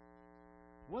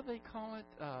 what do they call it?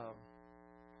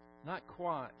 Not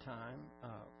quiet time.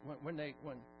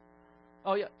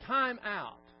 Time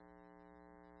out.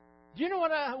 Do you know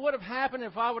what would have happened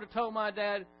if I would have told my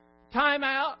dad, time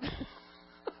out?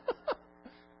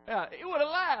 Yeah, he would have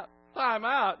laughed. Time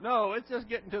out. No, it's just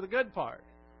getting to the good part.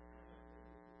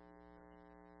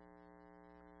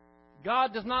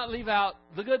 God does not leave out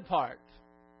the good part.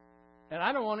 And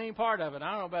I don't want any part of it.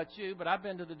 I don't know about you, but I've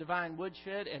been to the Divine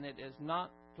Woodshed, and it is not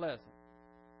pleasant.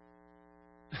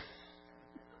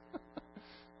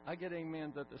 I get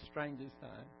amens at the strangest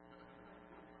time.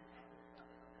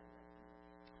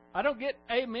 I don't get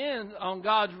amens on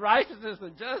God's righteousness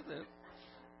and justice.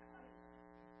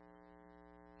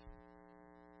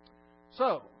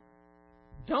 So,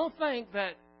 don't think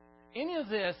that any of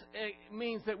this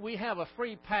means that we have a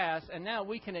free pass and now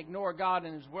we can ignore God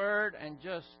and His Word and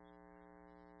just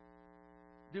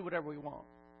do whatever we want.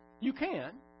 You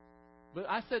can, but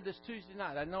I said this Tuesday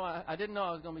night. I didn't know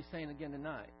I was going to be saying again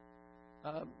tonight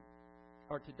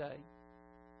or today.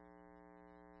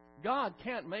 God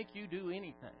can't make you do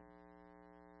anything,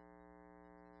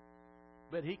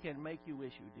 but He can make you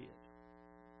wish you did.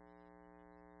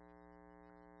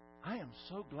 I am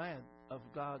so glad of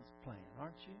God's plan,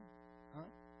 aren't you? Huh?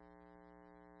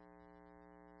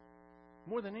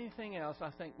 More than anything else, I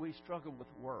think we struggle with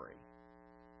worry.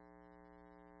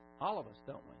 All of us,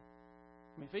 don't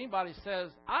we? If anybody says,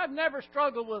 I've never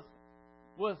struggled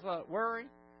with worry,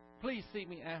 please see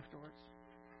me afterwards.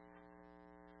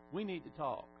 We need to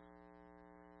talk.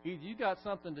 Either you got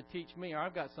something to teach me or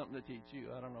I've got something to teach you.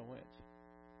 I don't know which.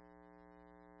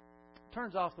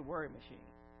 Turns off the worry machine.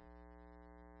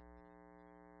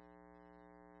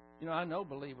 I know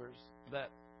believers that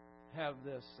have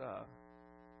this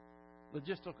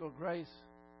logistical grace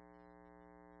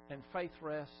and faith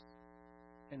rest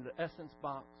and the essence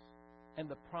box and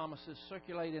the promises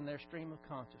circulate in their stream of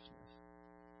consciousness.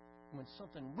 When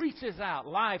something reaches out,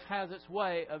 life has its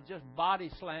way of just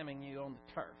body slamming you on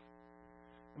the turf.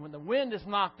 And when the wind is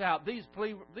knocked out, these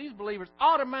believers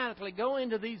automatically go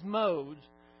into these modes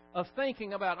of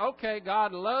thinking about, okay,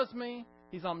 God loves me,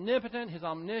 He's omnipotent, He's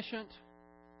omniscient,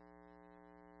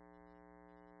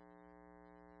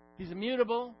 He's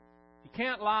immutable, He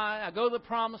can't lie, I go to the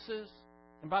promises.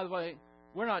 And by the way,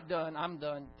 we're not done. I'm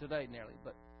done today nearly,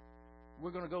 but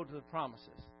we're going to go to the promises.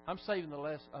 I'm saving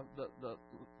the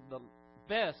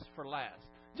best for last.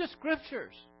 Just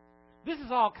scriptures. This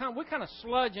is all we're kind of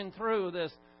sludging through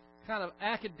this kind of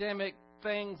academic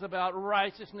things about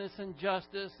righteousness and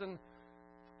justice,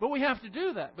 but we have to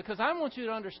do that because I want you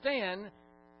to understand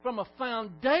from a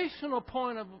foundational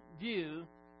point of view,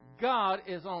 God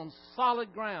is on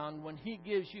solid ground when He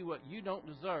gives you what you don't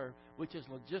deserve, which is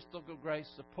logistical grace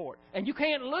support. And you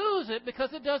can't lose it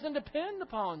because it doesn't depend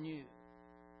upon you.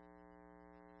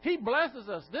 He blesses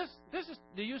us. This is.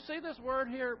 Do you see this word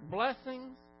here?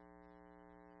 Blessings.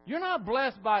 You're not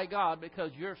blessed by God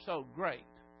because you're so great.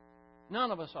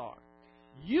 None of us are.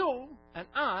 You and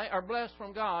I are blessed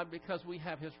from God because we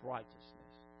have His righteousness.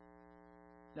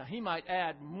 Now, He might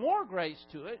add more grace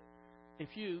to it if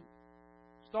you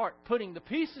start putting the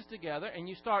pieces together and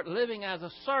you start living as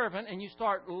a servant and you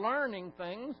start learning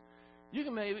things. You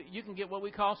can get what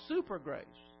we call super grace.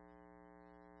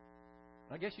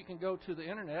 I guess you can go to the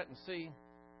internet and see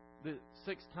the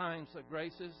 6 times of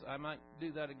graces. I might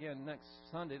do that again next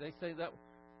Sunday. They say that,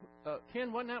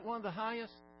 Ken, wasn't that one of the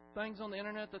highest things on the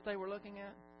internet that they were looking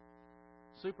at?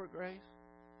 Super grace.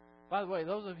 By the way,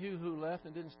 those of you who left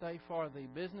and didn't stay for the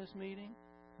business meeting,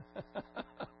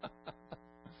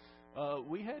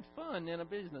 we had fun in a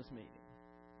business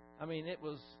meeting. It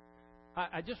was,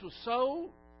 I just was so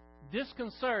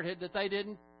disconcerted that they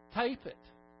didn't tape it.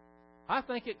 I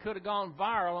think it could have gone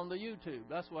viral on the YouTube.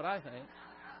 That's what I think.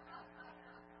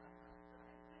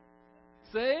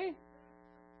 See?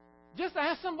 Just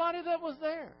ask somebody that was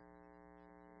there.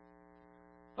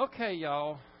 Okay,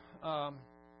 y'all.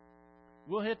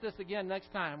 We'll hit this again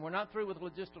next time. We're not through with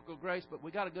logistical grace, but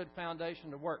we got a good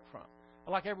foundation to work from.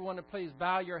 I'd like everyone to please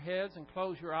bow your heads and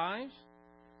close your eyes.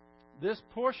 This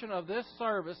portion of this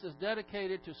service is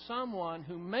dedicated to someone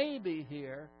who may be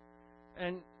here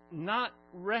and not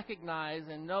recognize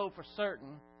and know for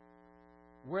certain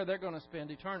where they're going to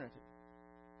spend eternity.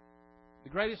 The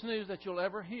greatest news that you'll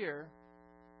ever hear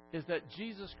is that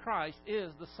Jesus Christ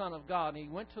is the Son of God. And He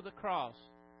went to the cross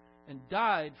and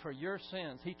died for your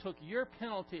sins. He took your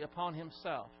penalty upon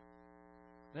Himself.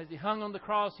 And as He hung on the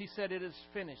cross, He said, "It is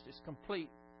finished. It's complete."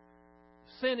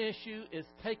 Sin issue is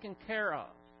taken care of.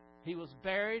 He was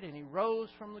buried and He rose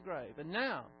from the grave. And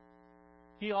now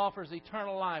He offers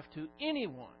eternal life to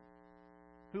anyone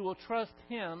who will trust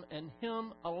Him and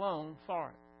Him alone for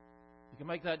it. You can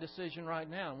make that decision right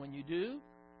now. And when you do,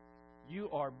 you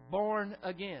are born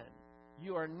again.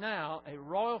 You are now a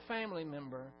royal family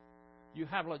member. You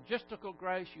have logistical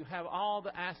grace. You have all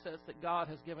the assets that God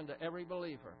has given to every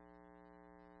believer.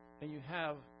 And you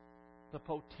have the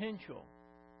potential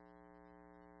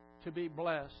to be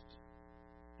blessed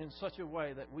in such a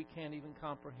way that we can't even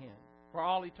comprehend for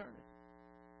all eternity.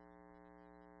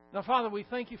 Now, Father, we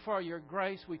thank You for Your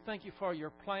grace. We thank You for Your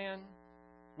plan.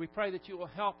 We pray that You will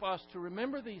help us to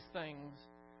remember these things,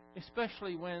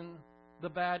 especially when the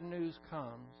bad news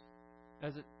comes,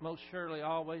 as it most surely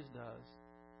always does.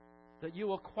 That You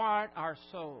will quiet our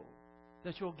soul,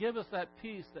 that You'll give us that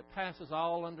peace that passes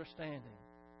all understanding,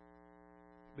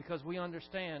 because we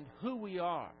understand who we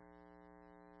are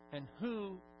and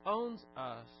who owns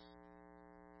us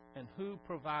and who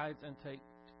provides and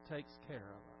takes care of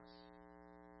us.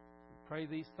 We pray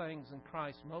these things in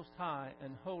Christ's most high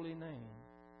and holy name.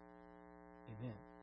 Amen.